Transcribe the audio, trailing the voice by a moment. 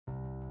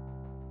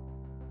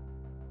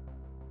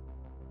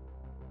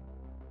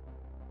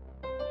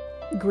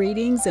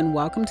Greetings and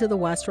welcome to the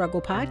Why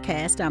Struggle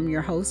podcast. I'm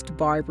your host,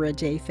 Barbara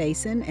J.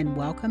 Faison, and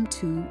welcome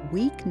to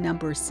week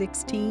number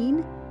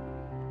 16,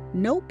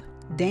 Nope,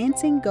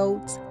 Dancing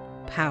Goats,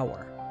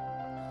 Power.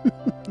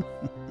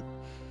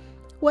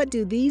 What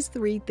do these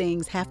three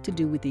things have to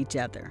do with each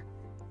other?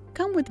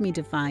 Come with me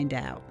to find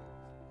out.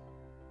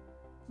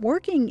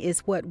 Working is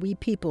what we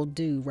people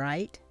do,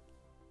 right?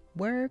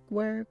 Work,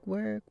 work,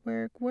 work,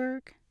 work,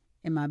 work,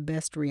 in my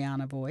best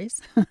Rihanna voice.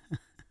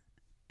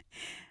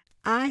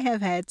 I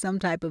have had some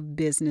type of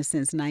business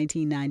since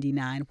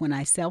 1999 when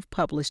I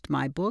self-published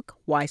my book,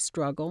 Why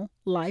Struggle?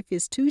 Life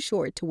is Too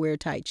Short to Wear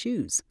Tight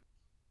Shoes.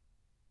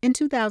 In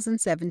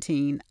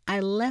 2017,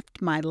 I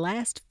left my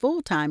last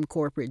full-time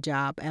corporate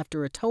job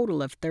after a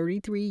total of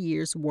 33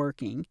 years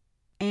working,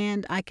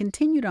 and I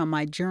continued on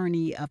my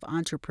journey of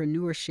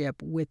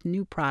entrepreneurship with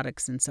new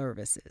products and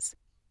services.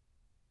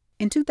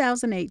 In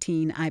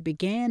 2018, I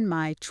began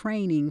my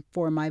training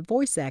for my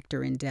voice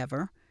actor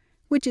endeavor,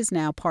 which is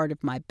now part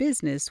of my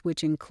business,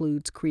 which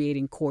includes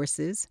creating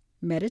courses,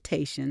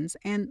 meditations,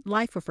 and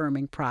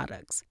life-affirming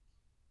products.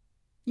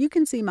 You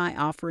can see my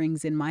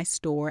offerings in my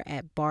store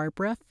at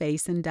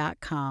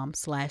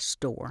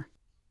barbarafaison.com/store.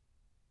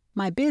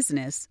 My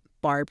business,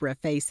 Barbara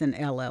Faison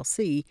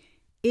LLC,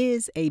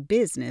 is a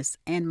business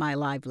and my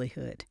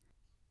livelihood.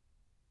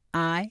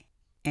 I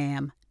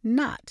am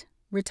not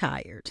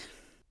retired.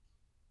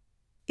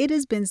 It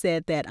has been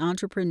said that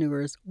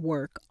entrepreneurs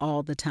work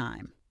all the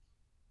time.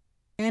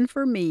 And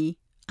for me,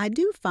 I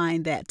do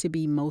find that to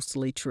be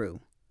mostly true.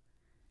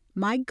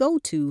 My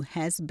go-to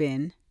has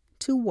been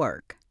to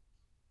work.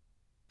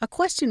 A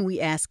question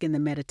we ask in the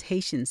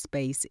meditation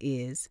space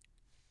is,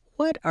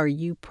 what are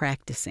you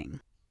practicing?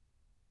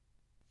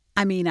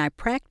 I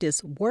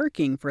practiced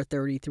working for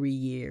 33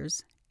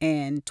 years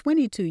and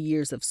 22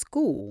 years of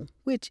school,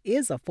 which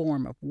is a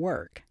form of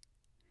work.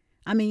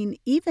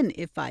 Even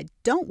if I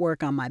don't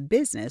work on my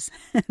business,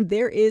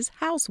 there is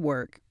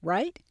housework,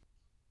 right?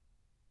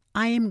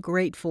 I am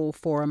grateful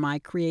for my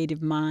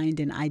creative mind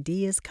and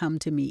ideas come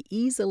to me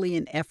easily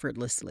and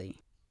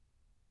effortlessly.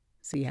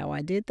 See how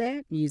I did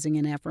that using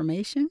an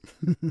affirmation?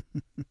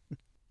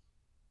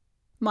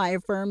 My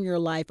Affirm Your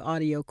Life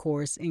audio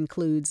course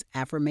includes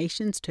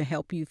affirmations to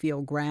help you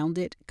feel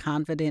grounded,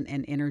 confident,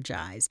 and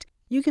energized.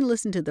 You can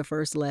listen to the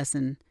first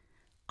lesson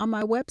on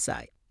my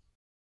website.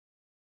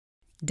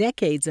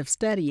 Decades of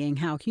studying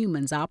how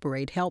humans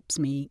operate helps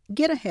me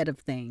get ahead of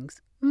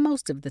things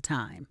most of the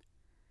time.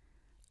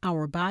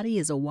 Our body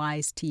is a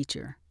wise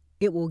teacher.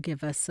 It will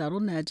give us subtle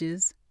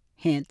nudges,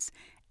 hints,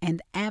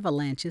 and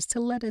avalanches to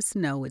let us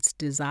know its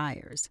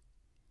desires.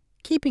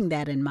 Keeping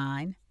that in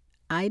mind,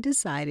 I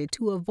decided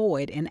to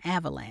avoid an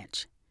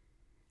avalanche.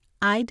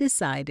 I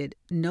decided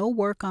no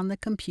work on the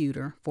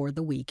computer for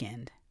the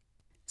weekend.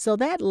 So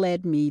that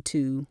led me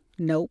to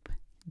Nope,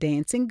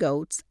 Dancing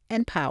Goats,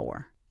 and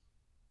Power.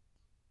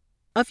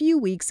 A few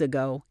weeks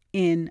ago,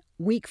 in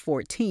week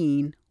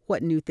 14,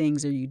 What New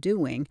Things Are You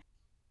Doing?,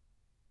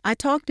 I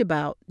talked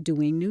about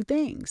doing new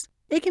things.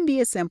 It can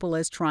be as simple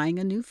as trying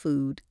a new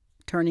food,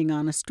 turning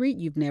on a street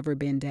you've never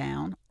been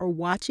down, or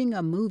watching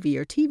a movie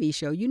or TV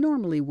show you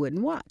normally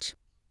wouldn't watch.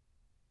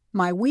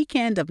 My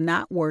weekend of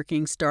not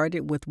working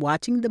started with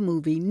watching the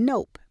movie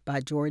Nope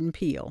by Jordan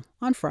Peele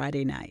on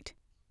Friday night.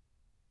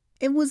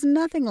 It was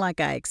nothing like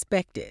I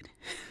expected.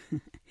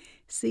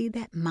 See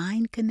that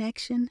mind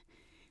connection?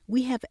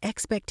 We have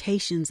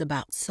expectations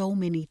about so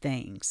many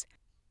things.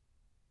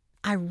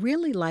 I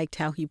really liked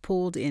how he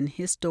pulled in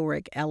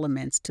historic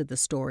elements to the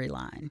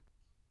storyline.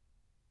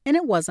 And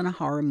it wasn't a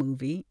horror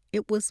movie,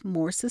 it was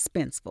more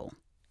suspenseful.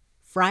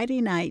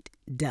 Friday night,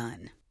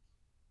 done.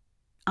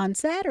 On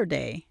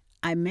Saturday,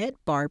 I met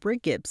Barbara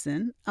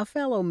Gibson, a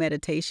fellow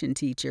meditation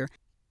teacher,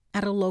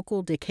 at a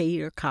local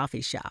Decatur coffee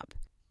shop,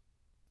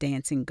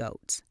 Dancing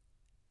Goats.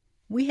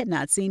 We had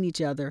not seen each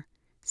other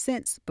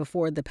since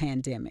before the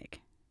pandemic.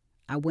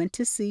 I went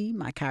to see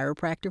my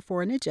chiropractor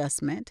for an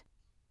adjustment.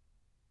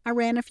 I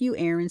ran a few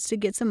errands to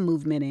get some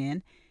movement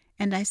in,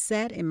 and I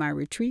sat in my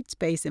retreat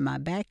space in my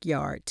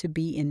backyard to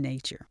be in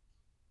nature.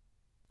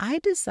 I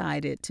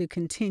decided to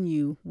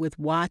continue with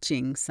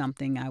watching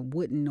something I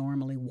wouldn't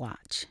normally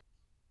watch.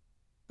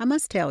 I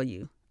must tell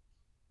you,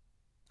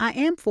 I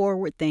am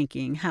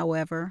forward-thinking,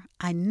 however,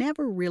 I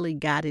never really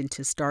got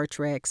into Star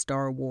Trek,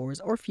 Star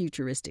Wars, or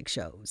futuristic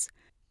shows.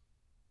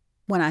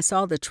 When I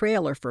saw the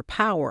trailer for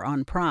Power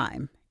on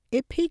Prime,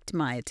 it piqued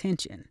my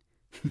attention.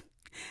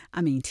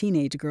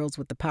 Teenage girls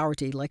with the power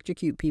to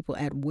electrocute people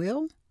at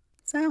will?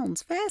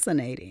 Sounds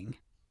fascinating.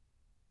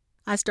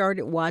 I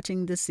started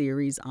watching the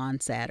series on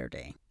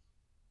Saturday.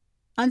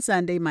 On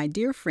Sunday, my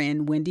dear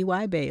friend Wendy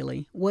Y.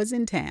 Bailey was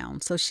in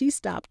town, so she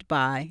stopped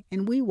by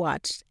and we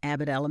watched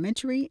Abbott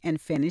Elementary and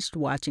finished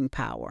watching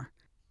Power.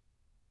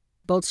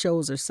 Both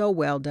shows are so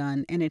well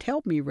done, and it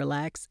helped me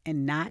relax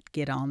and not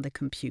get on the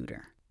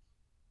computer.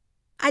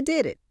 I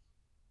did it.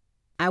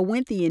 I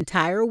went the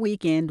entire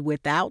weekend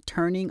without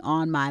turning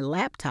on my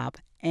laptop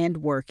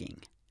and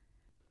working.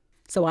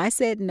 So I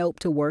said nope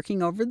to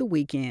working over the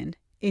weekend,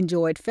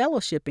 enjoyed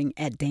fellowshipping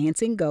at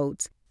Dancing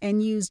Goats,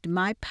 and used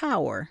my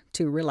power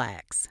to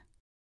relax.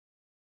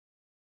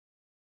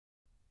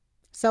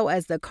 So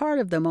as the card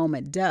of the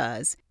moment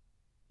does,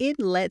 it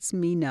lets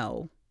me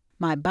know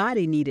my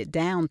body needed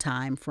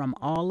downtime from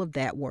all of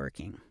that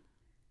working.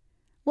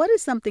 What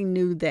is something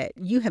new that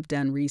you have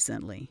done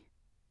recently?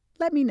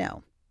 Let me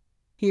know.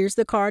 Here's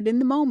the card in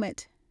the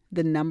moment,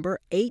 the number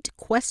 8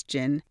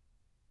 question.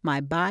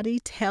 My body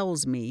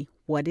tells me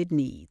what it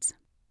needs.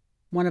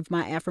 One of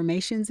my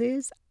affirmations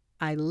is,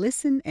 I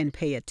listen and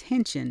pay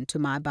attention to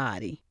my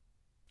body.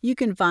 You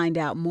can find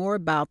out more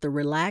about the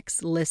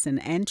Relax, Listen,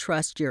 and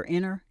Trust Your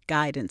Inner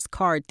Guidance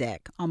card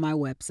deck on my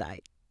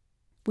website.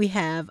 We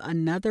have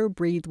another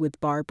Breathe with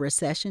Barbara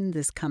session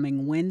this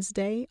coming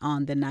Wednesday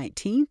on the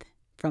 19th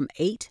from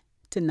 8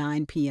 to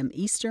 9 p.m.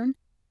 Eastern.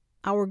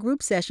 Our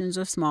group sessions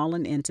are small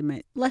and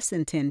intimate, less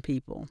than 10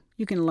 people.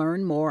 You can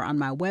learn more on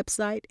my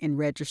website and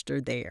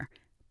register there,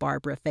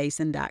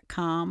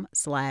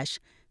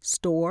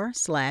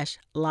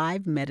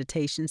 barbarafaison.com/store/live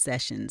meditation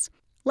sessions.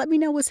 Let me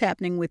know what's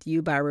happening with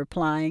you by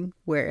replying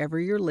wherever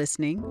you're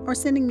listening or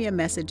sending me a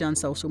message on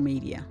social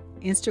media.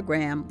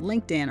 Instagram,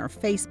 LinkedIn, or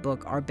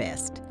Facebook are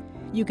best.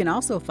 You can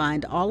also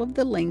find all of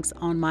the links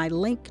on my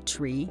link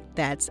tree.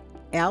 That's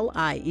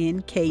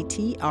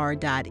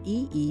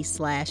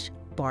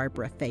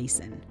linktr.ee/Barbara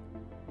Faison.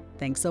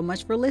 Thanks so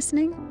much for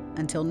listening.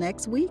 Until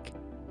next week,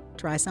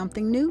 try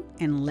something new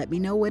and let me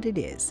know what it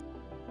is.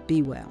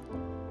 Be well.